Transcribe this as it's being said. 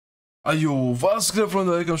Ajo, was geht,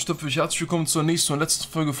 Freunde, herzlich willkommen zur nächsten und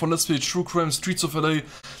letzten Folge von Let's Play True Crime Streets of LA.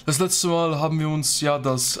 Das letzte Mal haben wir uns ja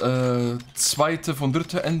das zweite von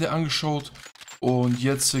dritte Ende angeschaut und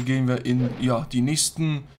jetzt gehen wir in ja die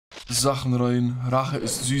nächsten Sachen rein. Rache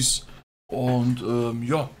ist süß und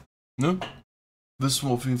ja, ne? Wissen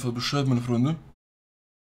wir auf jeden Fall Bescheid, meine Freunde.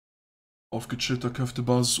 Auf gechillter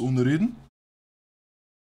Kräftebasis ohne Reden.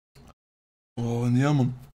 Und ja,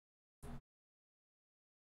 Mann.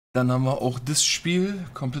 Dann haben wir auch das Spiel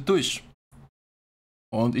komplett durch.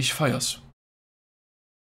 Und ich feier's.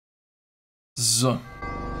 So.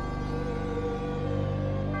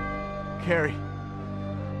 Carrie,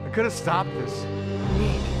 I could have stopped this.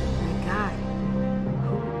 Nick, my God.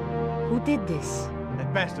 Who did this?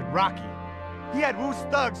 That bastard Rocky. He had Wu's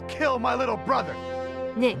thugs kill my little brother.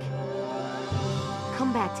 Nick,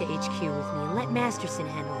 come back to HQ with me and let Masterson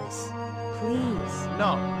handle this. Please.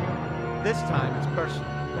 No, this time it's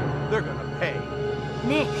personal. They're gonna pay.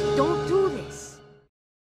 Nick, don't do this.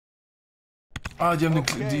 Ah, die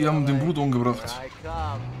haben den Bruder umgebracht.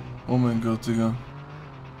 Oh mein Gott, Digga.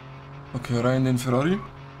 Okay, rein in den Ferrari.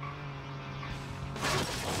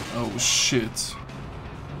 Oh shit.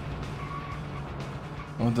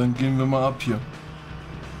 Und dann gehen wir mal ab hier.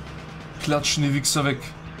 Klatschen die Wichser weg.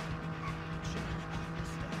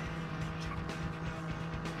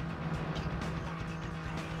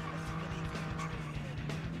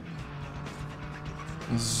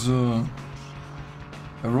 So.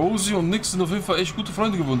 Rosie und Nick sind auf jeden Fall echt gute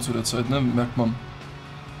Freunde geworden zu der Zeit, ne? Merkt man.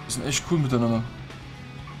 Die sind echt cool miteinander.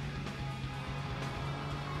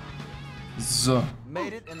 So.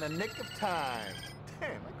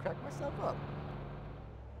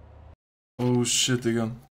 Oh shit,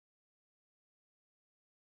 Digga.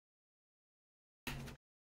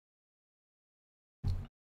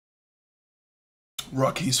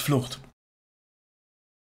 Rocky ist Flucht.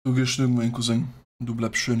 Du gehst nirgendwo hin, Cousin. Und du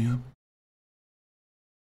bleibst schön hier.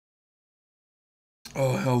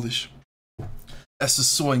 Oh, herrlich. Es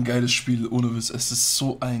ist so ein geiles Spiel, ohne Witz. Es ist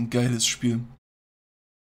so ein geiles Spiel.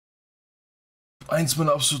 Eins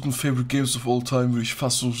meiner absoluten Favorite Games of all time, würde ich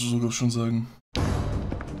fast sogar schon sagen.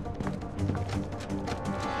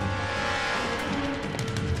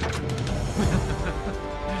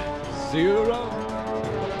 Zero.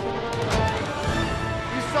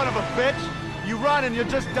 You son of a bitch! You run and you'll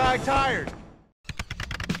just die tired.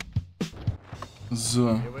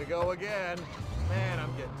 So. Here we go again. Man,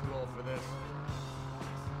 I'm getting too old for this.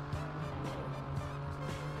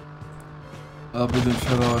 Ab in den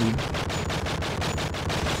Ferrari.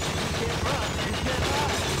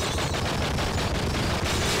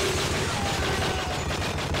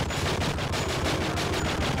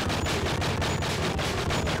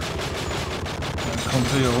 Dann kommt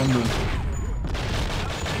hier Runde.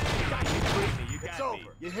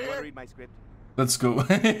 Let's go.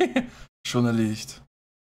 Schon erledigt.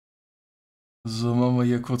 So, machen wir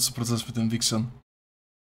hier kurz den Prozess mit den Wichsern.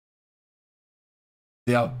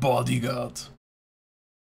 Der Bodyguard.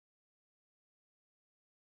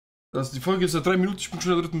 Die Folge ist ja 3 Minuten, ich bin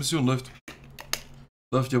schon in der dritten Mission, läuft.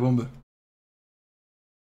 Läuft ja Bombe.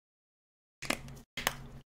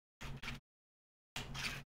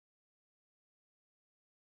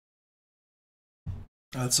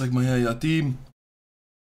 Ja, zeig mal her, ja, Team.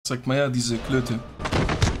 Zeig mal her, diese Klöte.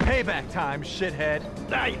 Payback time, shithead.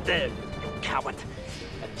 I did, you coward.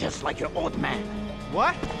 Just like your old man.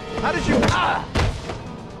 What? How did you... Ah!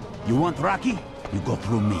 You want Rocky? You go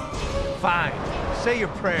through me. Fine. Say your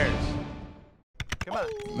prayers. Come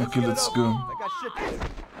on. Okay, let's go. I got shit to do.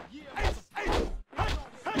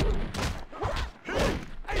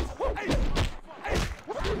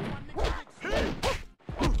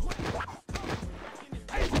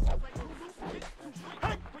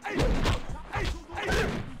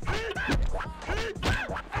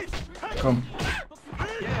 Komm.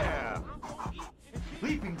 Yeah.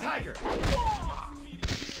 Leaping tiger.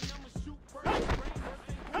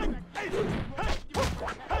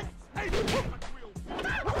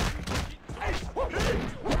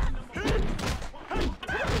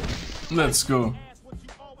 Let's go.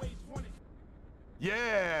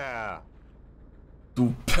 Yeah.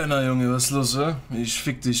 Du Penner, Junge, was ist los, Ich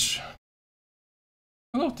fick dich.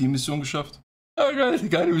 Hat auch die Mission geschafft. Ja,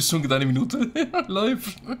 geile Mission, geht 1 Minute.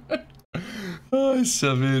 Läuft. Ah, ist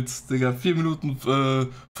ja wild, Digga. 4 Minuten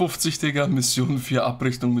 50, Digga. Mission 4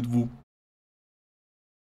 Abrechnung mit Wu.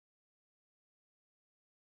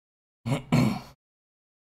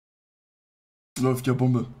 Läuft ja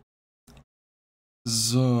Bombe.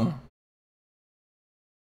 So.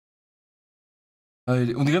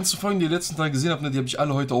 Und die ganzen Folgen, die ihr letzten Tage gesehen habt, ne, die habe ich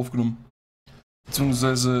alle heute aufgenommen.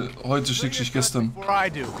 Beziehungsweise heute schrägstrich gestern. Before I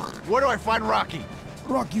do, where do I find Rocky?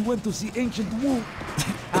 Rocky went to see ancient Wu.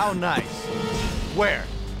 How nice. Where?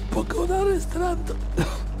 Pagoda restaurant.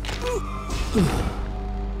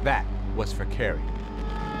 That was for Carrie.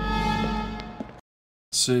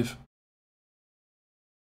 Safe.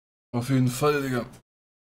 Auf jeden Fall, Digga.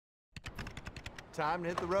 Time to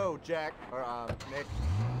hit the road, Jack. Or, Nick.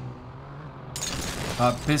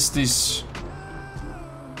 Verpiss dich.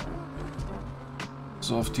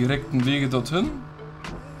 So, auf direkten Wege dorthin.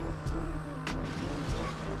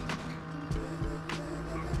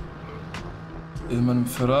 In meinem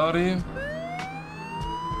Ferrari.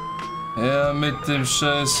 Ja, mit dem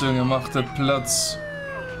Scheiß, Junge, macht der Platz.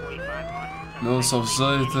 Los auf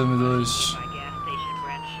Seite mit euch.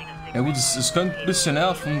 Ja gut, es könnte ein bisschen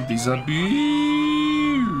nerven, dieser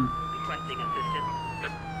Bier.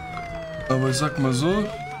 Aber ich sag mal so.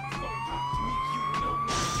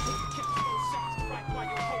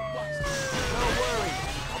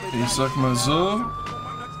 Ich sag mal so.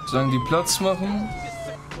 Sagen die Platz machen.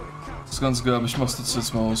 Das ist ganz geil, aber ich mach's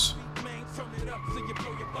jetzt mal aus.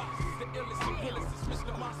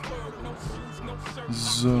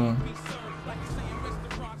 So.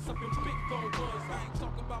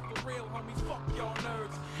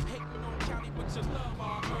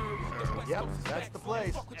 Yep, that's the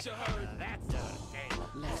place.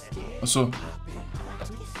 Achso.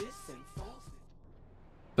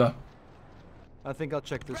 Da. I think I'll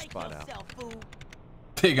check this spot out.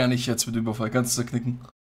 Digga, nicht jetzt mit Überfall. Kannst du knicken.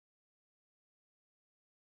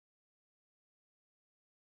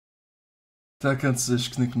 Da kannst du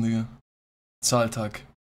dich knicken, Digga. Zahltag.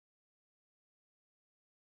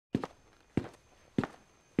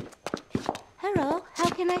 Hello, how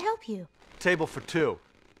can I help you? Table for two.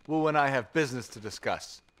 Wu and I have business to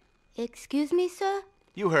discuss. Excuse me, sir?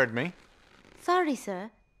 You heard me. Sorry, sir.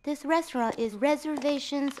 This restaurant is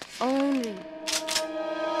reservations only.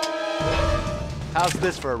 How's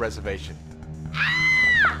this for a reservation?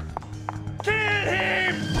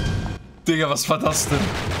 Digga, was war das denn?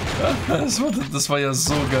 Das war ja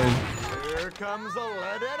so geil. Here comes a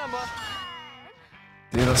lead enema.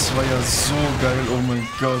 Digga, das war ja so geil. Oh mein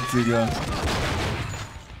Gott, Digga.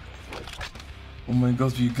 Oh mein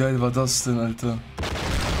Gott, wie geil war das denn, Alter?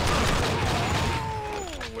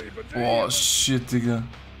 Oh, shit, Digga.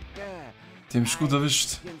 Die haben mich gut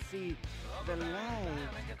erwischt.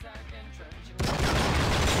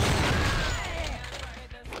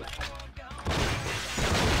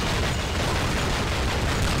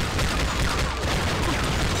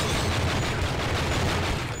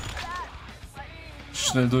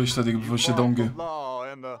 Schnell durch, da, Digga, bevor ich hier down gehe.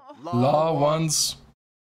 La once.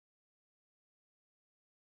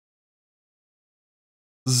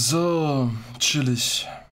 So, chillig.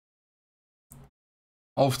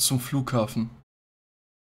 Auf zum Flughafen.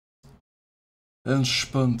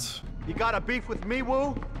 Entspannt. You got a beef with me,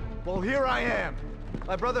 Wu? Well, here I am.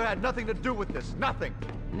 My brother had nothing to do with this. Nothing.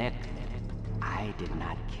 Nick, I did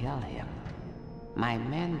not kill him. My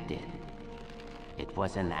men did. It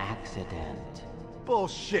was an accident.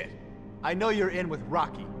 Bullshit. I know you're in with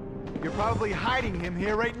Rocky. You're probably hiding him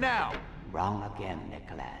here right now. Wrong again,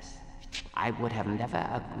 Nicholas. I would have never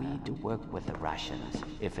agreed to work with the Russians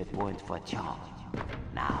if it weren't for Chong.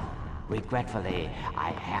 Now, regretfully,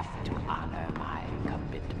 I have to honor my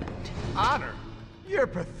commitment. Honor? You're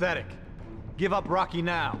pathetic. Give up Rocky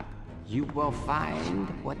now. You will find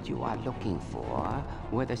what you are looking for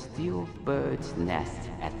with a steel bird's nest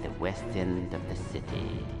at the west end of the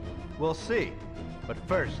city. We'll see. But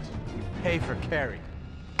first, you pay for Carrie.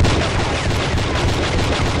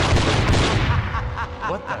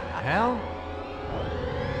 What the hell?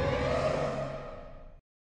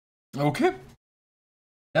 Okay.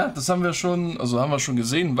 Ja, das haben wir schon,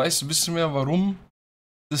 gesehen. Weißt du ein bisschen mehr, warum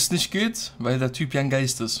das nicht geht? Weil der Typ ja ein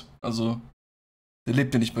Geist ist. Also, der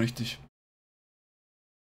lebt ja nicht mehr richtig.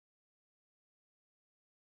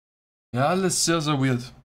 Ja, alles sehr, sehr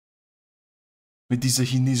weird. Mit dieser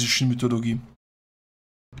chinesischen Mythologie.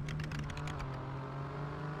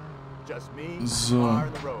 So.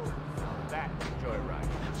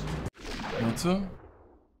 Warte.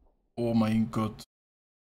 Oh mein Gott.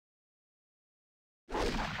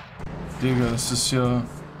 Digga, das ist ja...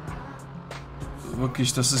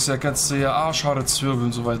 Wirklich, das ist ja, kannst du ja Arschhaare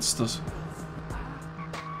zwirbeln, soweit ist das.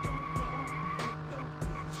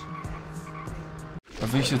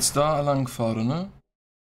 Da will ich jetzt da lang fahre, ne?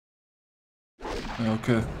 Ja,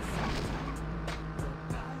 okay.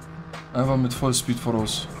 Einfach mit Vollspeed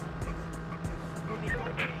voraus.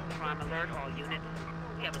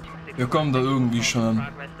 Wir kommen da irgendwie schon an.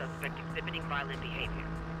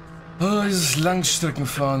 Oh, dieses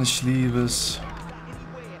Langstreckenfahren, ich liebe es.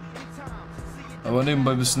 Aber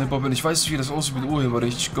nebenbei ein bisschen Hip-Hop. Ich weiß nicht, wie das aussieht mit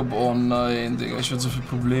Urheberrecht. Ich glaube, oh nein, Digga, ich werde so viele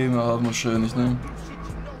Probleme haben wahrscheinlich, ne?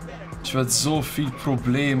 Ich werde so viel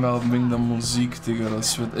Probleme haben wegen der Musik, Digga.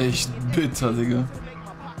 Das wird echt bitter, Digga.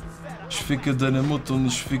 Ich ficke deine Mutter und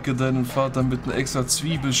ich ficke deinen Vater mit einer extra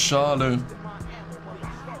Zwiebelschale.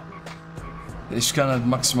 Ich kann halt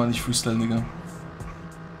maximal nicht freestylen, Digga.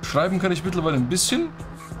 Schreiben kann ich mittlerweile ein bisschen.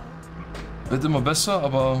 Wird immer besser,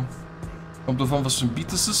 aber kommt drauf an, was für ein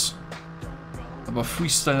Beat es ist. Aber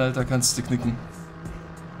Freestyle, Alter, kannst du knicken.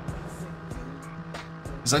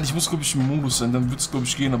 Das eigentlich muss, glaube ich, ein Modus sein, dann wird es, glaube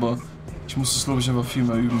ich, gehen, aber ich muss es, glaube ich, einfach viel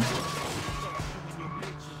mehr üben.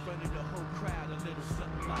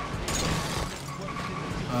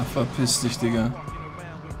 Ah, verpiss dich, Digga.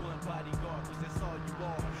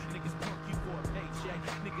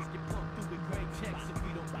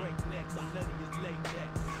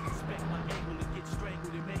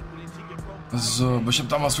 So, aber ich habe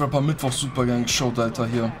damals Rapper Mittwoch super gern geschaut, Alter,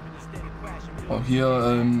 hier. Auch hier,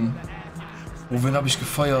 oh, wen habe ich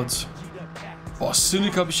gefeiert? Boah,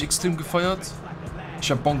 Cynic habe ich extrem gefeiert.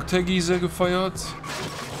 Ich habe Bonkteggi sehr gefeiert.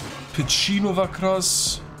 Piccino war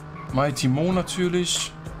krass. Mighty Mo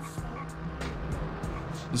natürlich.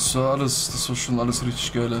 Das war schon alles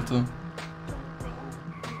richtig geil, Alter.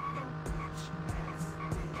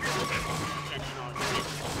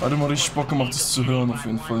 Hat immer richtig Bock gemacht, das zu hören, auf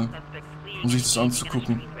jeden Fall. Um sich das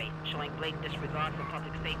anzugucken.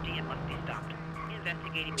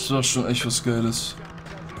 Das war schon echt was Geiles.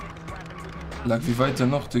 Lag wie weit der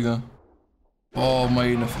noch, Digga? Oh,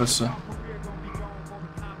 meine Fresse.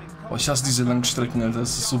 Oh, ich hasse diese langen Strecken, Alter.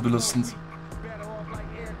 Das ist so belastend.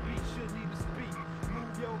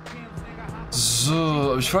 So,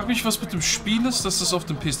 aber ich frage mich, was mit dem Spiel ist, dass das auf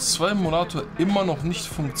dem PS2-Emulator immer noch nicht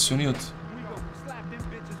funktioniert.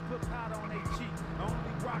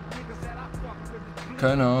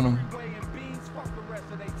 Keine Ahnung.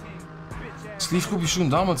 Das lief, glaube ich, schon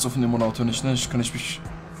damals auf dem Emulator nicht, ne? Kann ich mich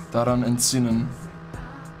daran entsinnen.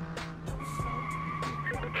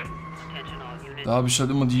 Da habe ich halt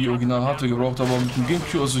immer die Original-Hardware gebraucht, aber mit dem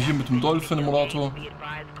Gamecube, also hier mit dem Dolphin-Emulator,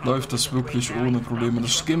 läuft das wirklich ohne Probleme.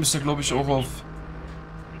 Das Game ist ja, glaube ich, auch auf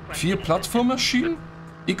 4 Plattformen erschienen.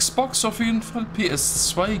 Xbox auf jeden Fall,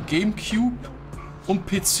 PS2, Gamecube und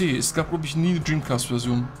PC. Es gab, glaube ich, nie eine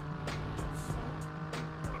Dreamcast-Version.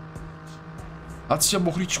 Hat sich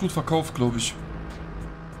aber auch richtig gut verkauft, glaube ich.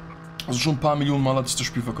 Also schon ein paar Millionen Mal hat sich das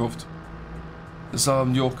Spiel verkauft. Deshalb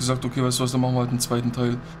haben die auch gesagt, okay, weißt du was, dann machen wir halt einen zweiten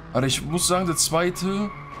Teil. Aber ich muss sagen, der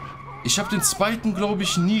zweite... Ich habe den zweiten, glaube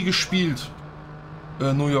ich, nie gespielt.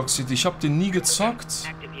 New York City. Ich habe den nie gezockt,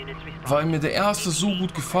 weil mir der erste so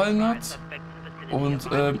gut gefallen hat. Und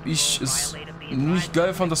ich es nicht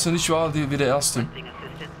geil fand, dass er nicht war wie der erste.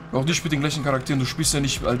 Auch nicht mit den gleichen Charakteren. Du spielst ja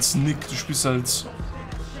nicht als Nick, du spielst als...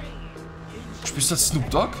 Spielst du als Snoop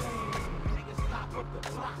Dogg?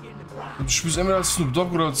 Du spielst entweder als Snoop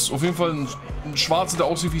Dogg oder als auf jeden Fall ein Schwarzer, der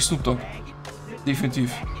aussieht wie Snoop Dogg.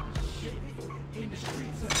 Definitiv.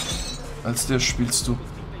 Als der spielst du.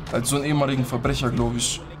 Als so einen ehemaligen Verbrecher, glaube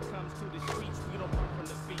ich.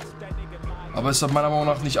 Aber es ist meiner Meinung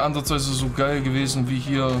nach nicht ansatzweise so geil gewesen wie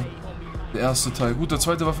hier der erste Teil. Gut, der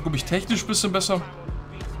zweite war, glaube ich, technisch ein bisschen besser.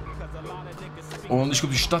 Und ich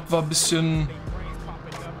glaube, die Stadt war ein bisschen...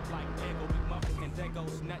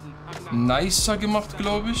 nicer gemacht,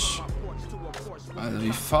 glaube ich. Alter,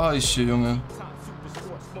 wie fahre ich hier, Junge?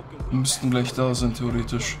 Wir müssten gleich da sein,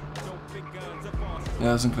 theoretisch.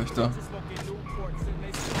 Ja, sind gleich da.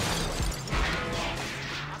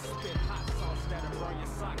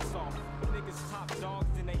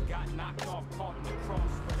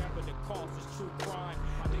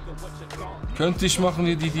 Könnte ich machen,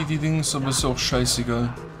 die Dings, aber ist auch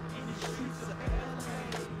scheißegal.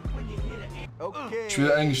 Ich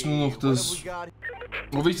will eigentlich nur noch das...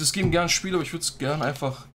 Obwohl ich das Game gern spiele, aber ich würde es gern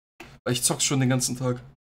einfach... Weil ich zock's schon den ganzen Tag.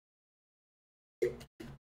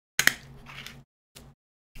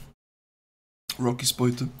 Rockys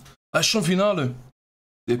Beute. Das ist schon Finale.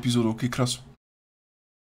 Der Episode, okay, krass.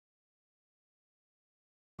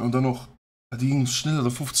 Und dann noch... Die ging schneller,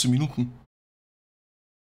 15 Minuten.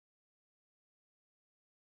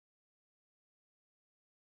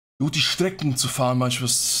 Gut, die Strecken zu fahren manchmal,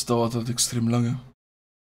 das dauert halt extrem lange.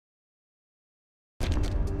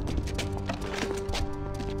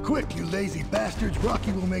 Quick, you lazy bastards.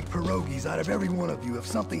 Rocky will make pierogies out of every one of you if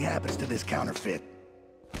something happens to this counterfeit.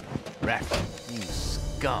 Rat, you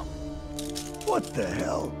scum. What the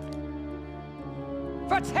hell?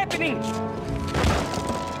 What's happening?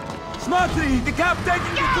 Smarty,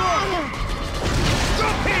 decapitating the door!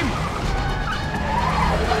 Stop him!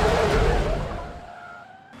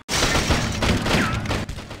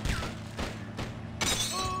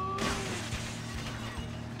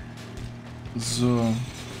 So.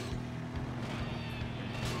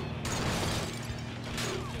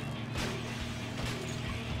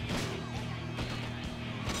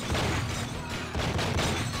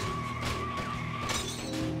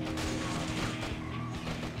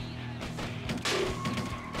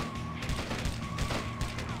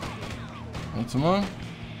 Warte mal.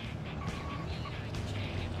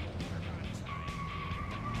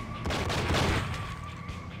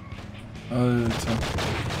 Alter.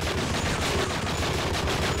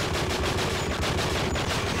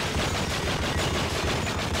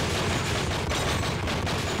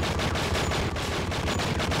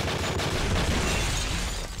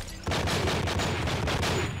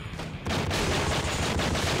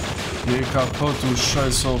 Geh kaputt, du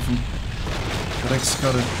Scheißhaufen.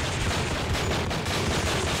 Dreckskarre.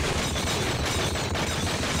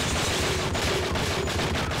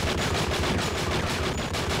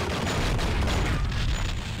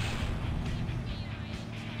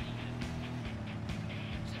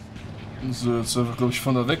 So, jetzt einfach, glaube ich,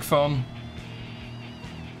 von da wegfahren.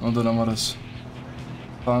 Und dann haben wir das.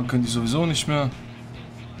 Fahren können die sowieso nicht mehr.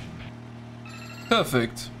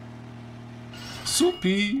 Perfekt.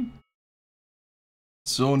 Supi.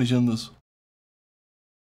 So, nicht anders.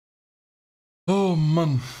 Oh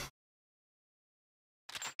Mann.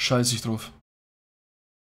 Scheiß ich drauf.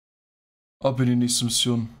 Ab in die nächste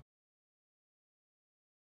Mission.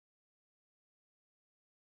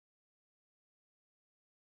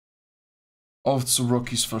 Auf zu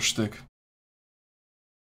Rockys Versteck.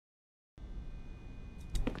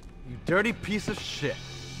 You dirty piece of shit.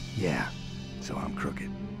 Yeah, so I'm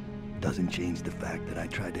crooked. Doesn't change the fact that I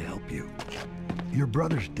tried to help you. Your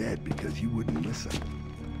brother's dead because you wouldn't listen.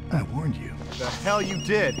 I warned you. The hell you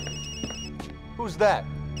did? Who's that?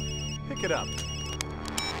 Pick it up.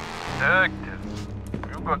 Detective,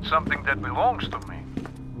 you got something that belongs to me.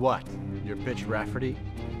 What? Your bitch Rafferty?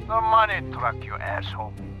 The money truck, you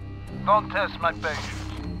asshole. Don't test my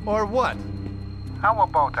patience. Or what? How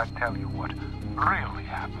about I tell you what really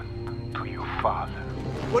happened to your father?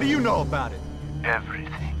 What do you know about it?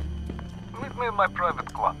 Everything. Meet me in my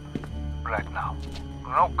private club. Right now.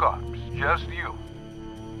 No cops, just you.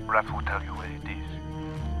 Raph will tell you where it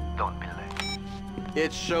is. Don't be late.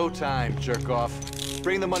 It's showtime, jerk-off.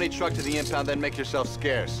 Bring the money truck to the impound, then make yourself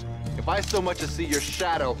scarce. If I so much as see your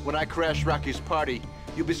shadow when I crash Rocky's party,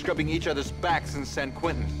 you'll be scrubbing each other's backs in San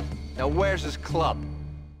Quentin. Now where's his club?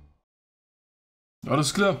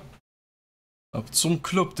 Alles klar. Ab zum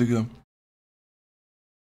Club, Digga.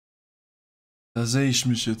 Da sehe ich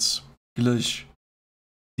mich jetzt gleich.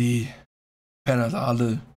 Die Penner da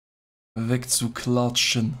alle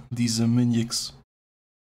wegzuklatschen, diese Minix.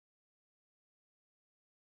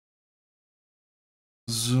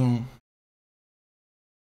 So.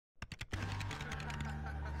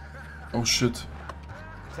 Oh shit.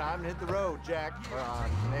 Time to hit the road, Jack.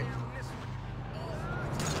 Nick.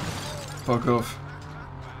 Fuck off.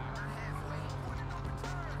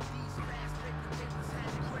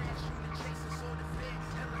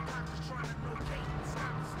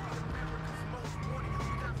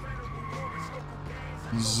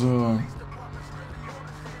 So.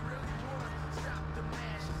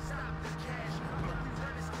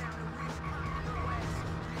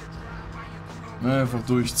 Einfach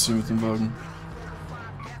durchziehen mit dem Wagen.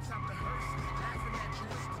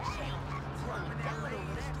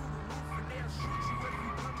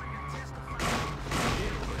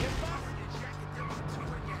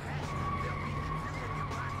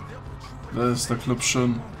 Da ist der Club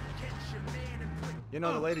schon. You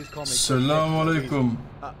know, the ladies call me Salam alaikum.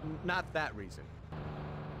 Not that reason.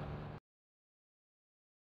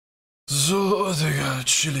 So, Digga,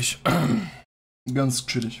 chillig. Ganz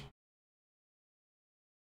chillig.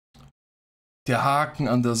 Der Haken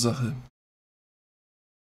an der Sache.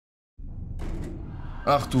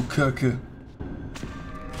 Ach du Kacke.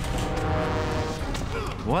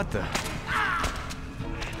 What the?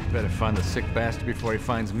 Better find the sick bastard before he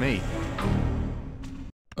finds me.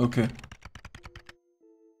 Okay.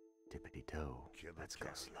 Tippity-toe. Let's go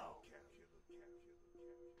slow.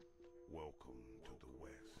 Welcome to the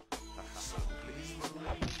West. So please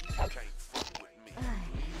believe you can't fuck with me.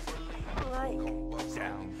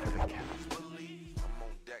 Down for the count. I'm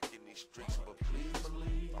on deck in these streets, but please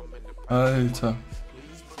believe I'm in the Alter.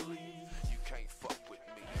 please believe you can't fuck with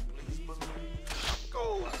me. Please believe go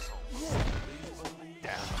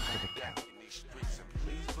Down for the count. in these streets, and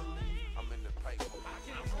please believe I'm in the paper.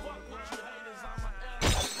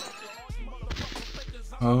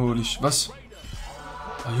 Holy was?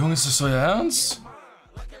 Oh, Junge, ist das euer Ernst?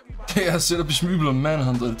 Der ist ja, ob ich mir übel am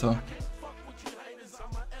Manhunt, Alter.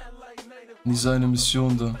 Nie seine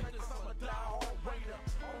Mission da.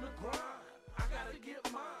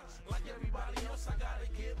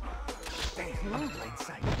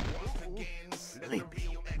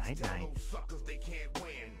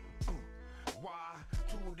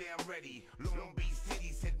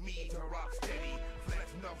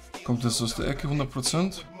 Kommt das aus der Ecke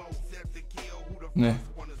 100%? Nee.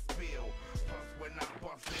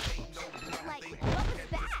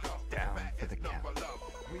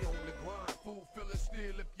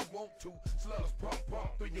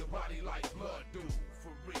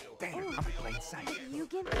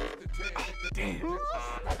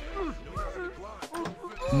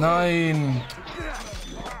 Nein.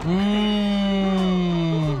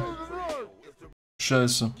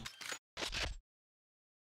 Scheiße.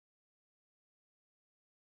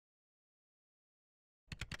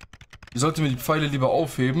 Ich sollte mir die Pfeile lieber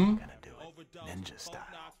aufheben.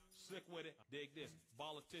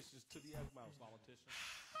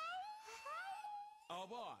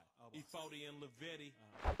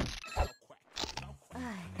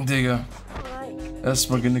 Digga.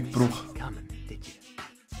 Erstmal Genickbruch.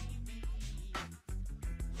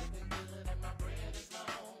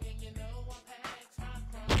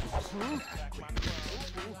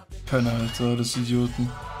 Penner, Alter, das Idioten.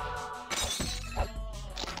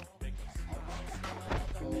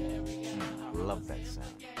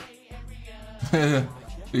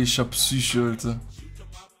 Ich hab Psyche, Alter.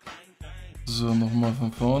 So, nochmal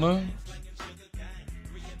von vorne.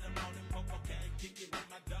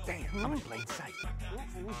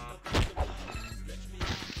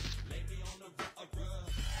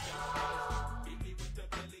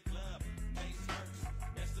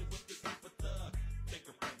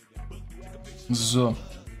 So.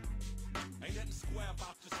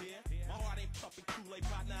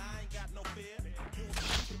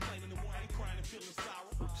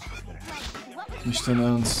 Nicht dein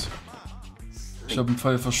Ernst. Ich hab einen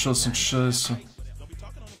Pfeil verschossen, scheiße.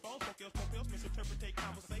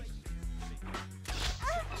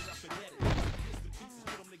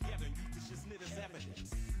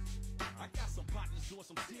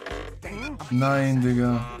 Nein,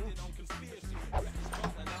 Digga.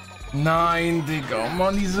 Nein, Digga. Oh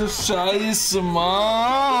Mann, diese Scheiße,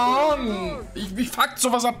 Mann. Ich fuck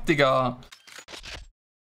sowas ab, Digga.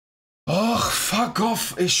 Och, fuck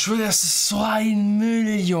off. Ich schwöre, das ist so ein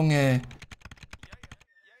Müll, Junge.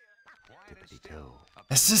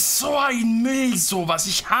 Es ist so ein Müll, sowas.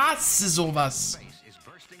 Ich hasse sowas.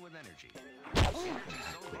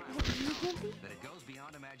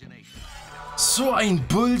 So ein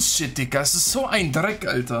Bullshit, Digga. Es ist so ein Dreck,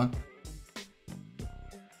 Alter.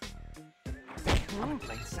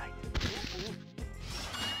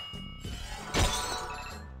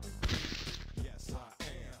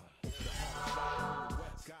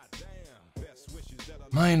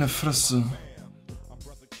 Meine Fresse.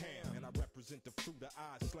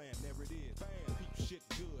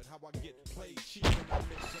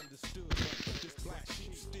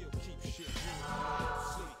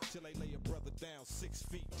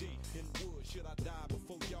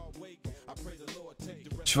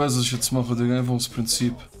 Ich weiß, was ich jetzt mache, Digga, einfach aus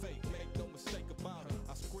Prinzip.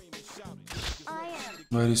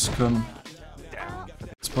 Weil ich es kann.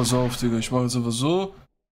 Jetzt pass auf, Digga, ich mache jetzt einfach so.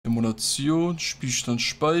 Emulation, Spielstand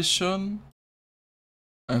speichern.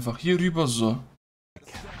 Einfach hier rüber, so.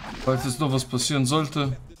 Falls jetzt noch was passieren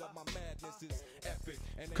sollte,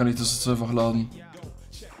 kann ich das jetzt einfach laden.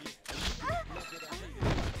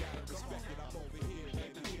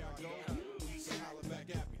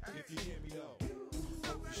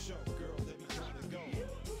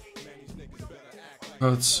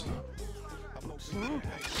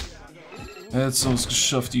 Jetzt haben wir es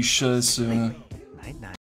geschafft, die Scheiße, Junge.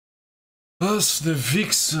 Was ne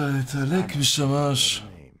Wichse, Alter. Leck mich am Arsch.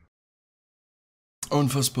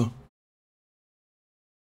 Unfassbar.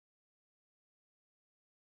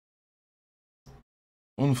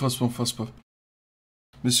 Unfassbar, unfassbar.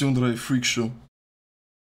 Mission 3, Freak Show.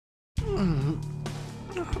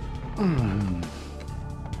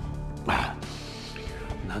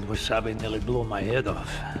 That wasabi nearly blew my head off.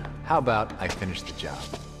 How about I finish the job?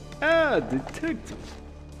 Ah, detective.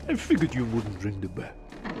 I figured you wouldn't ring the bell.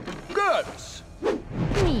 Good.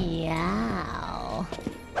 Meow.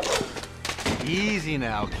 Easy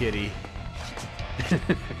now, kitty.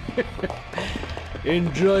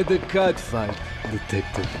 Enjoy the cat fight,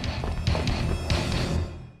 detective.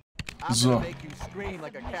 So.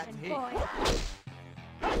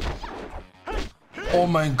 Oh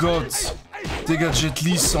mein Gott. Digga, Jet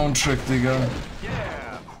Li Soundtrack, Digga.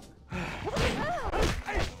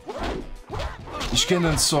 Ich kenne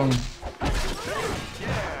den Song.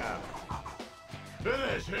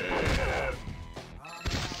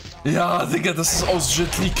 Ja, Digga, das ist aus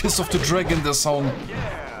Jet Li Kiss of the Dragon, der Song.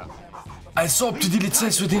 Als ob die die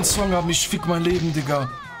Lizenz für den Song haben. Ich fick mein Leben, Digga.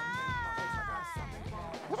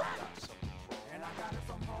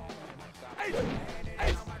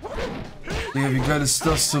 Digga, wie geil ist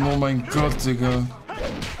das denn? Oh mein Gott, Digga.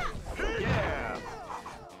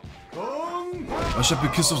 Ich habe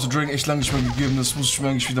mir Kiss of the Dragon echt lange nicht mehr gegeben. Das muss ich mir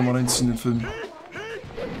eigentlich wieder mal reinziehen, den Film.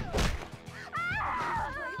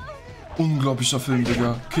 Unglaublicher Film,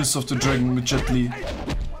 Digga. Kiss of the Dragon mit Jet Li.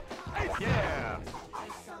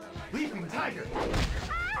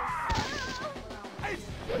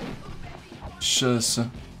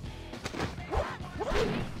 Scheiße.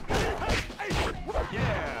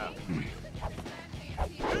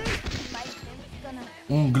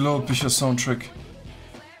 Unglaublicher Soundtrack.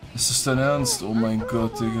 Ist das dein Ernst? Oh mein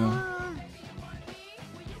Gott, Digga.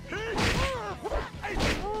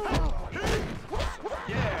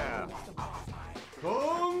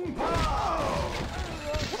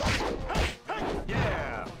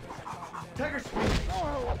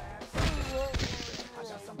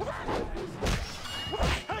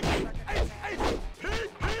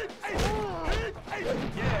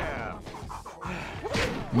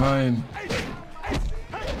 Nein.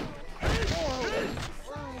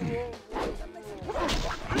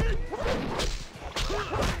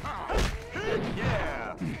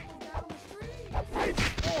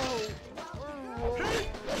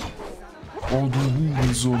 Oh, du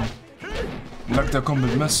Hurensohn. Lack, der kommt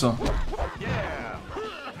mit Messer.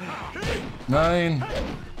 Nein.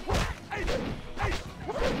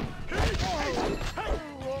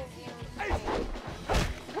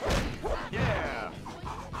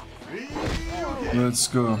 Let's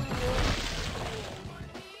go.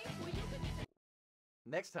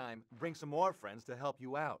 Next time, bring some more friends to help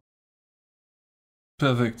you out.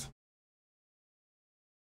 Perfekt.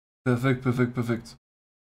 Perfekt, perfekt, perfekt.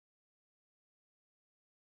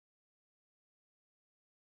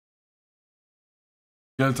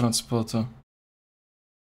 Geldtransporter.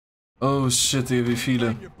 Oh shit, ey, wie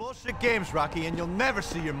viele. Your bullshit games, Rocky, and you'll never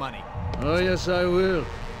see your money. Oh, yes, I will.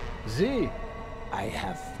 See? I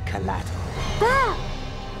have collateral.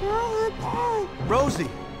 Rosie!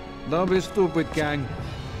 Don't be stupid, gang.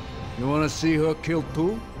 You wanna see her killed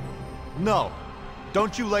too? No.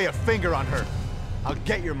 Don't you lay a finger on her. I'll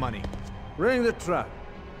get your money. Ring the truck.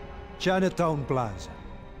 Chinatown Plaza.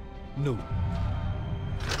 No.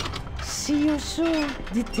 See you soon,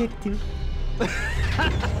 detective.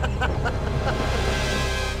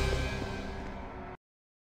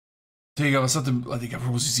 Digga, was hat denn... Oh, Digga,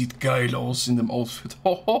 Rosie sieht geil aus in dem Outfit.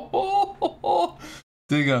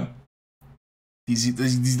 Digga. Die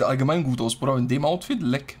sieht allgemein gut aus, Bro. In dem Outfit,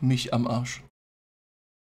 leck mich am Arsch.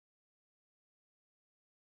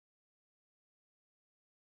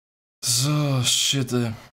 So, shit,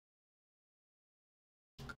 ey.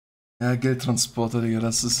 Ja, Geldtransporter, Digga,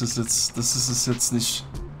 das ist es jetzt nicht.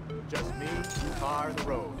 Just me, car, the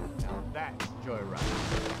road. Now that's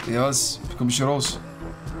joyride. Ja, was? Wie komm ich hier raus?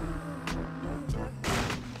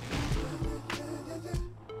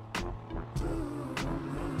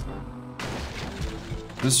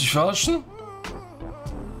 Willst du dich verarschen?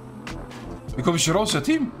 Wie komme ich hier raus, ja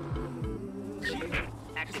Team?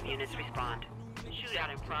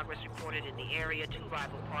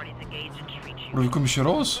 Oder wie komme ich hier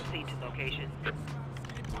raus?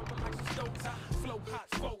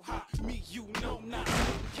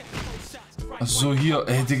 Achso, hier.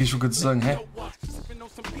 Ey, Digga, ich wollte gerade sagen, hä?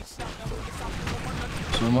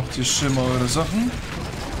 So, macht ihr Schimmer eure Sachen.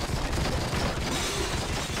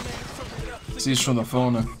 Ich sehe schon da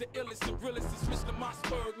vorne.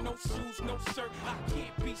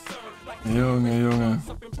 Junge, Junge.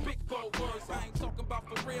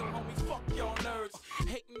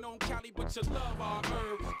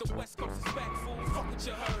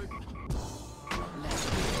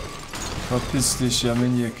 Verpiss dich, ja,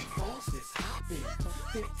 Maniac.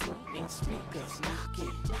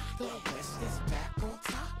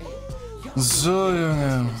 So,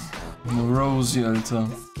 Junge. Rosie, Alter.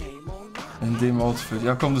 In dem Outfit.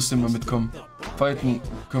 Ja, komm, das nehmen wir mitkommen. Fighten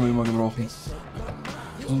können wir immer gebrauchen.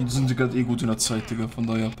 Und sind wir gerade eh gut in der Zeit, Digga. Von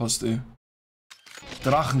daher passt eh.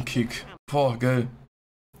 Drachenkick. Boah, geil.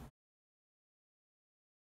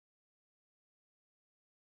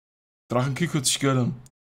 Drachenkick hört sich geil an.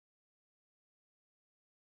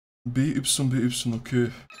 BY,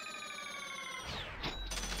 okay.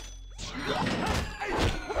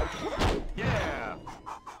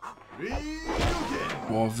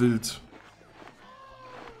 Boah, wild.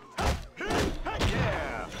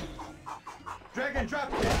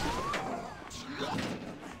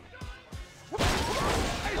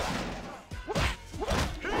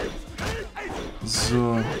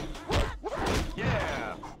 So.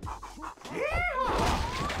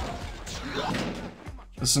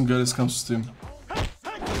 Das ist ein geiles Kampfsystem.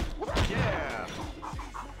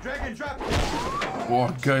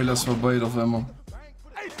 Boah, geil, das war beide auf einmal.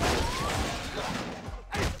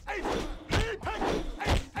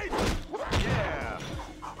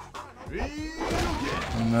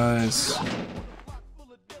 Nice.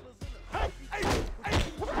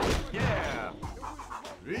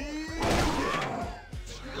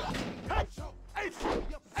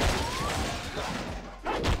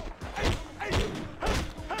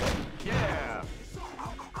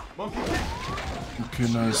 Okay,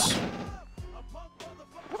 nice.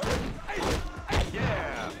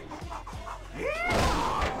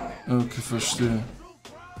 Okay, verstehe.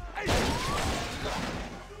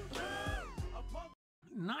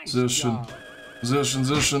 Sehr schön. Sehr schön,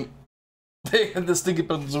 sehr schön. Das Ding gibt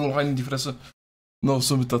man so rein in die Fresse. Noch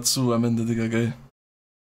so mit dazu am Ende, Digga, geil.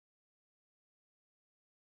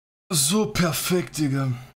 So perfekt,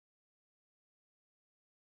 Digga.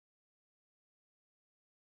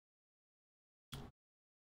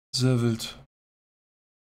 Sehr wild.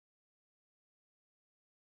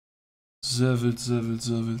 Sehr wild, sehr wild,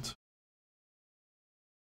 sehr wild.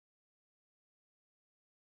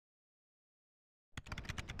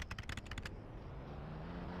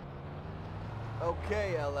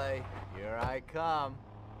 Okay, LA, here I come.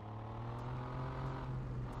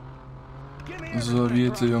 So,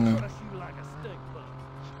 Bitte, Junge.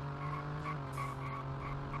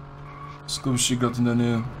 Scoop steht gerade in der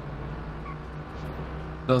Nähe.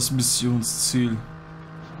 Das Missionsziel.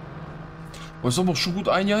 Aber es ist aber auch schon gut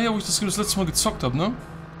ein Jahr her, wo ich das letzte Mal gezockt habe, ne?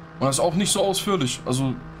 Und das ist auch nicht so ausführlich.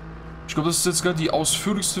 Also, ich glaube, das ist jetzt gerade die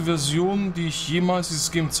ausführlichste Version, die ich jemals dieses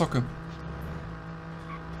Game zocke.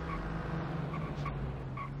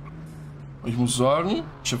 Und ich muss sagen,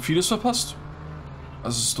 ich habe vieles verpasst.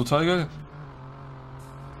 Also, es ist total geil.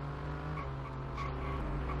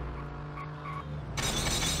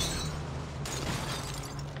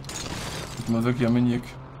 Geht mal weg, ja, Maniac.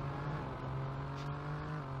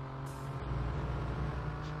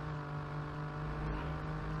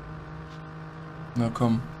 Na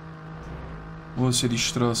komm. Wo ist hier die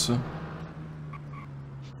Straße?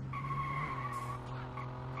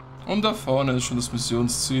 Und da vorne ist schon das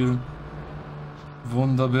Missionsziel.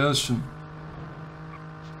 Wunderbärchen.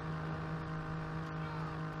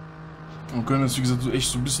 Wir können jetzt, wie gesagt,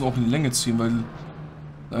 echt so ein bisschen auch in die Länge ziehen, weil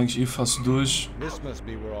eigentlich eh fast durch.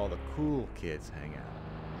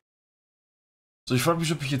 So, ich frage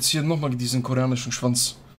mich, ob ich jetzt hier nochmal diesen koreanischen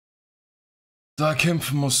Schwanz da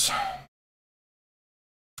kämpfen muss.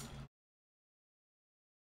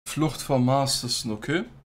 Flucht vor Masterson, okay.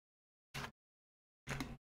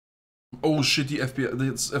 Oh shit, die FBI,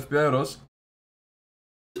 jetzt FBI raus.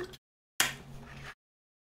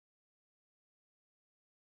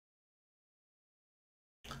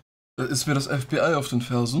 Ist mir das FBI auf den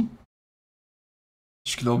Fersen?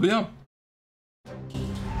 Ich glaube ja.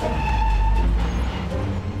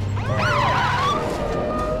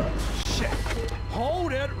 Shit.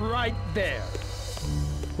 Hold it right there.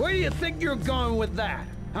 Where do you think you're going with that?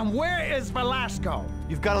 And where is Velasco?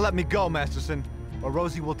 You've got to let me go, Masterson, or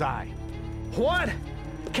Rosie will die. What?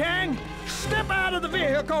 Kang, step out of the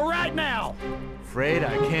vehicle right now! Afraid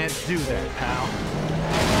I can't do that, pal.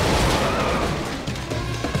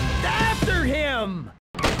 After him!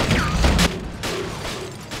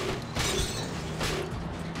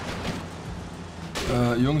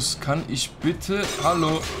 Jungs, kann ich bitte...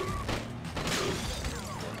 Hallo?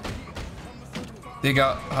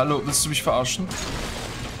 Digga, hallo, willst du mich verarschen?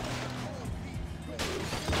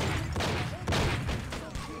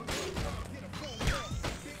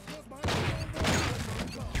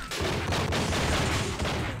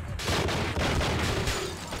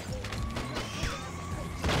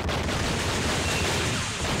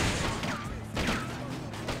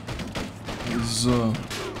 So.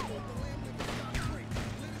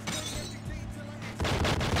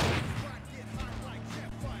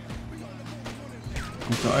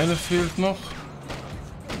 Gut, der eine fehlt noch.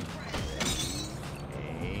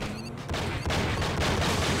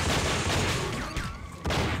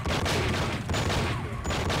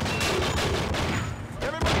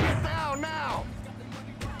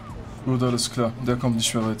 Gut, alles klar. Der kommt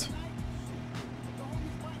nicht mehr weit.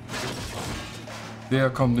 Der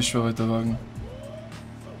kommt nicht mehr weit, der Wagen.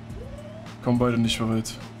 Kommen beide nicht mehr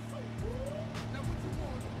weit.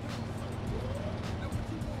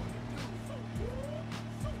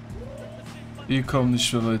 Die kommen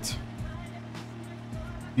nicht mehr weit.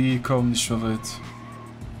 Die kommen nicht mehr weit.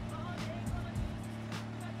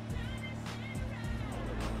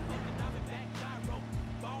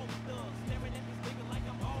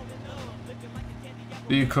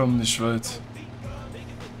 Die kommen nicht weit.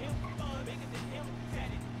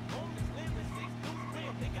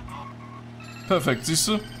 Perfekt, siehst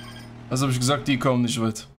du? Also habe ich gesagt, die kommen nicht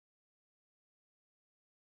weit.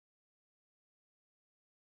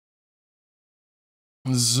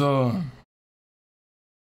 So.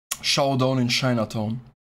 Showdown in Chinatown.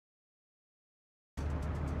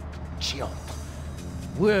 Chill.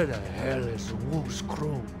 Where the hell is Wu's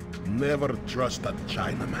crew? Never trust a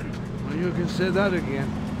Chinaman. Well, you can say that again.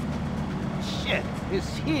 Shit,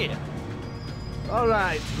 it's here. All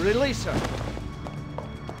right, release her.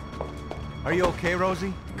 Are you okay,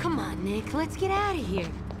 Rosie? Come on, Nick, let's get out of here.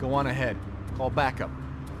 Go on ahead. Call backup.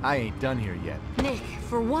 I ain't done here yet. Nick,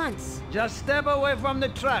 for once. Just step away from the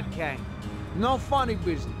truck, Kang. No funny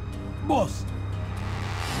business. Boss.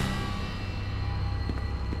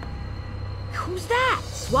 Who's that?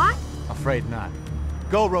 SWAT? Afraid not.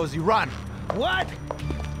 Go, Rosie, run! What?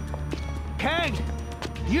 Kang,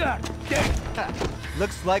 you're dead.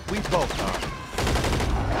 Looks like we both are.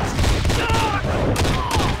 Oh,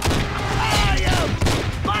 you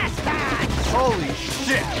bastards! Holy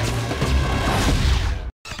shit!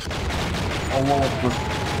 Allah Akbar.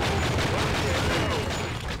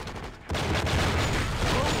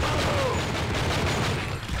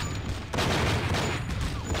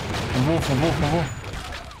 Von wo?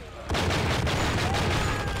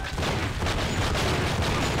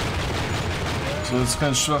 So, jetzt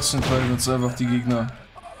kein Schwachsinn treiben, jetzt einfach die Gegner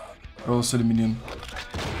raus eliminieren.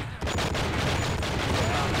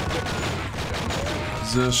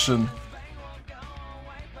 Sehr schön.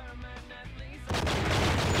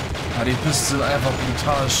 Ja, die Pisten sind einfach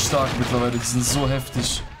brutal stark mittlerweile, die sind so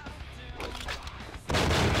heftig.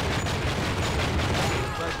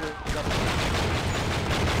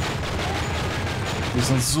 Die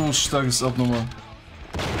sind so stark, ist abnormal.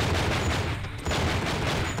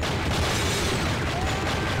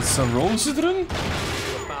 Ist da Rosie drin?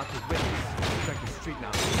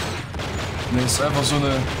 Ne, ist einfach so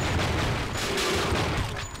eine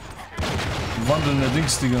wandelnde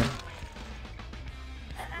Dings, Digga.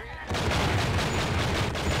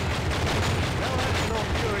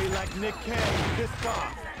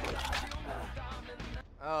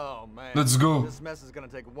 Oh man. Let's go. This mess is gonna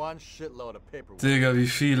take one shitload of paperwork. Digga, wie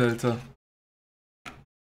viel, Alter.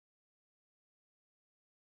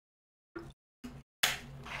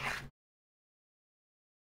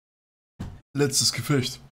 Letztes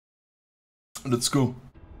Gefecht. Let's go.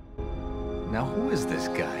 Now who is this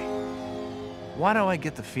guy? Why do I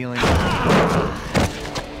get the feeling?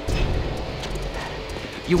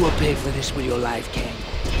 You will pay for this with your life, Kang.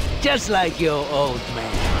 Just like your old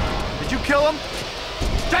man. Did you kill him?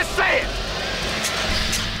 Just say it!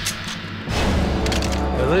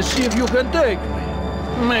 Well, let's see if you can take me.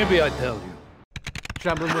 Maybe I tell you.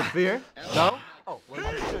 Trembling with fear? No? Oh,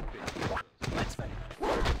 well you should be.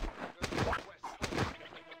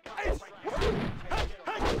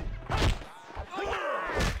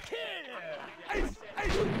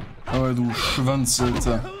 Aber du Schwanz,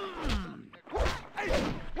 Alter.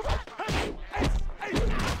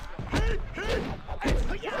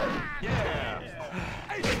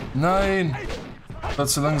 Nein! War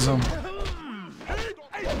zu langsam.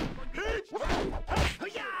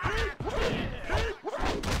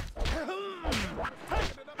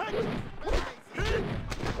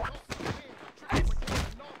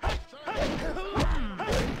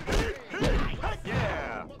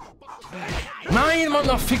 Nein, Mann,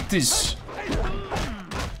 ach, fick dich!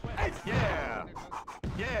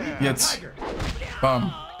 Jetzt.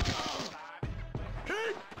 Bam.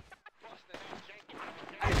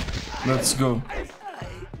 Let's go.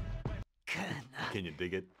 Can you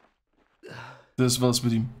dig it? Das war's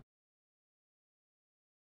mit ihm.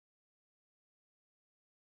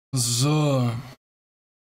 So.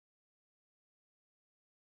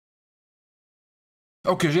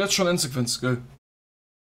 Okay, jetzt schon Endsequenz, geil.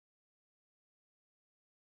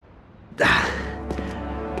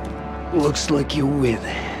 Looks like you win,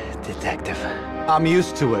 Detective. I'm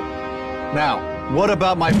used to it. Now, what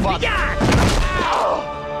about my father?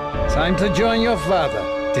 Time to join your father,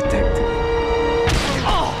 Detective.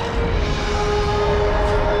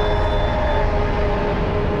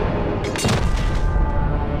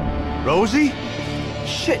 Rosie?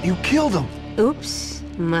 Shit, you killed him! Oops,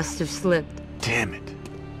 must have slipped. Damn it.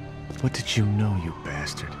 What did you know, you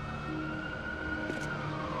bastard?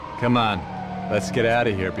 Come on, let's get out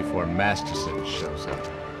of here before Masterson shows up.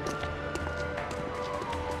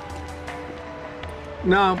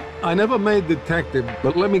 Now, I never made detective,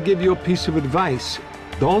 but let me give you a piece of advice.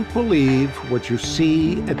 Don't believe what you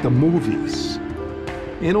see at the movies.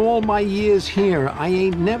 In all my years here, I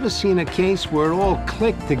ain't never seen a case where it all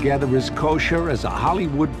clicked together as kosher as a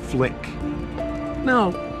Hollywood flick. Now,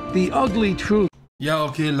 the ugly truth Ja,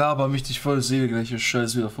 okay, laber mich dich voll, sehe gleich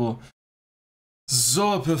Scheiß wieder vor.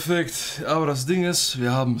 So, perfekt. Aber das Ding ist,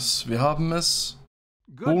 wir haben es. Wir haben es.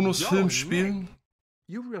 Bonusfilm spielen.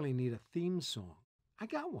 You really need a theme song. I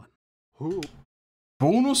got one. Who?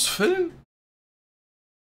 Bonusfilm?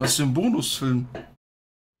 Was für ein Bonusfilm?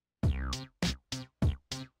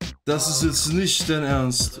 Das ist jetzt nicht dein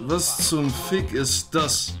Ernst. Was zum Fick ist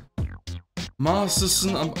das?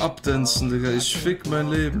 Masterson am Abdancen, Digga. Ich fick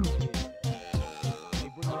mein Leben.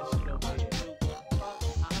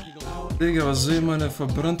 Digga, was sehen meine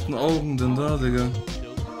verbrannten Augen denn da, Digga?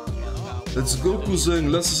 Let's go, Cousin,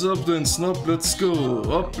 lass es abdancen, up, let's go,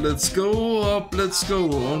 up, let's go, up, let's go.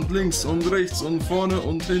 Und links und rechts und vorne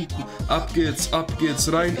und hinten. Ab geht's,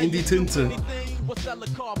 rein in die Tinte.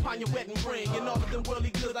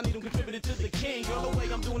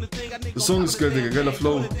 Der Song ist geil, Digga, geiler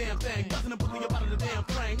Flow.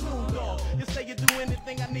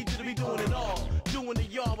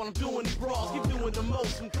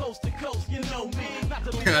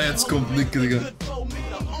 Ja, jetzt kommt Nick, Digga.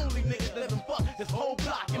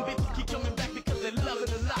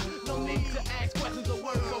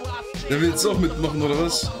 Der will jetzt auch mitmachen, oder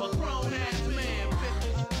was?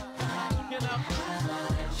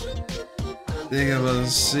 Digga,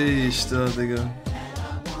 was sehe ich da, Digga?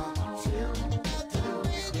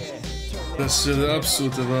 Das ist ja der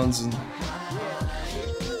absolute Wahnsinn.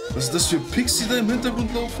 Was ist das für Pixie da im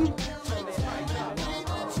Hintergrund laufen?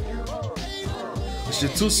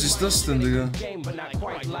 Welche Tussi ist das denn, Digga?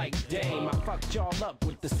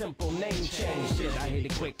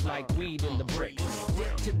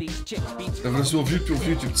 Darf das nur auf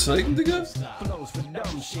YouTube zeigen, Digga?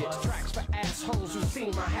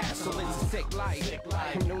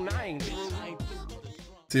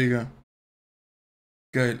 Digga.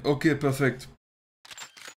 Geil, okay, perfekt.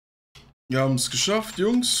 Wir haben es geschafft,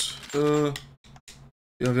 Jungs. Ja,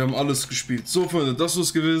 wir haben alles gespielt. So, Freunde, das soll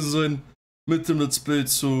es gewesen sein mit dem Let's Play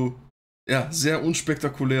zu, ja, sehr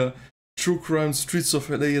unspektakulär True Crime Streets of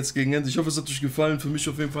LA jetzt gegen Ende. Ich hoffe, es hat euch gefallen. Für mich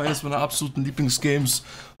auf jeden Fall eines meiner absoluten Lieblingsgames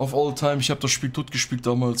of all time. Ich habe das Spiel tot gespielt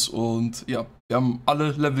damals und ja, wir haben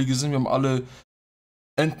alle Level gesehen, wir haben alle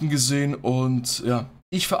Enden gesehen und ja,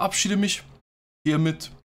 ich verabschiede mich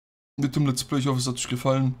hiermit mit dem Let's Play. Ich hoffe, es hat euch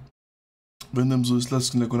gefallen. Wenn dem so ist,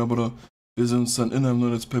 lasst ein Like und Abo da. Wir sehen uns dann in einem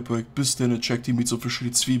neuen Let's Play Projekt. Bis dann, checkt die Meets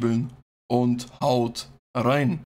Official Zwiebeln und haut rein.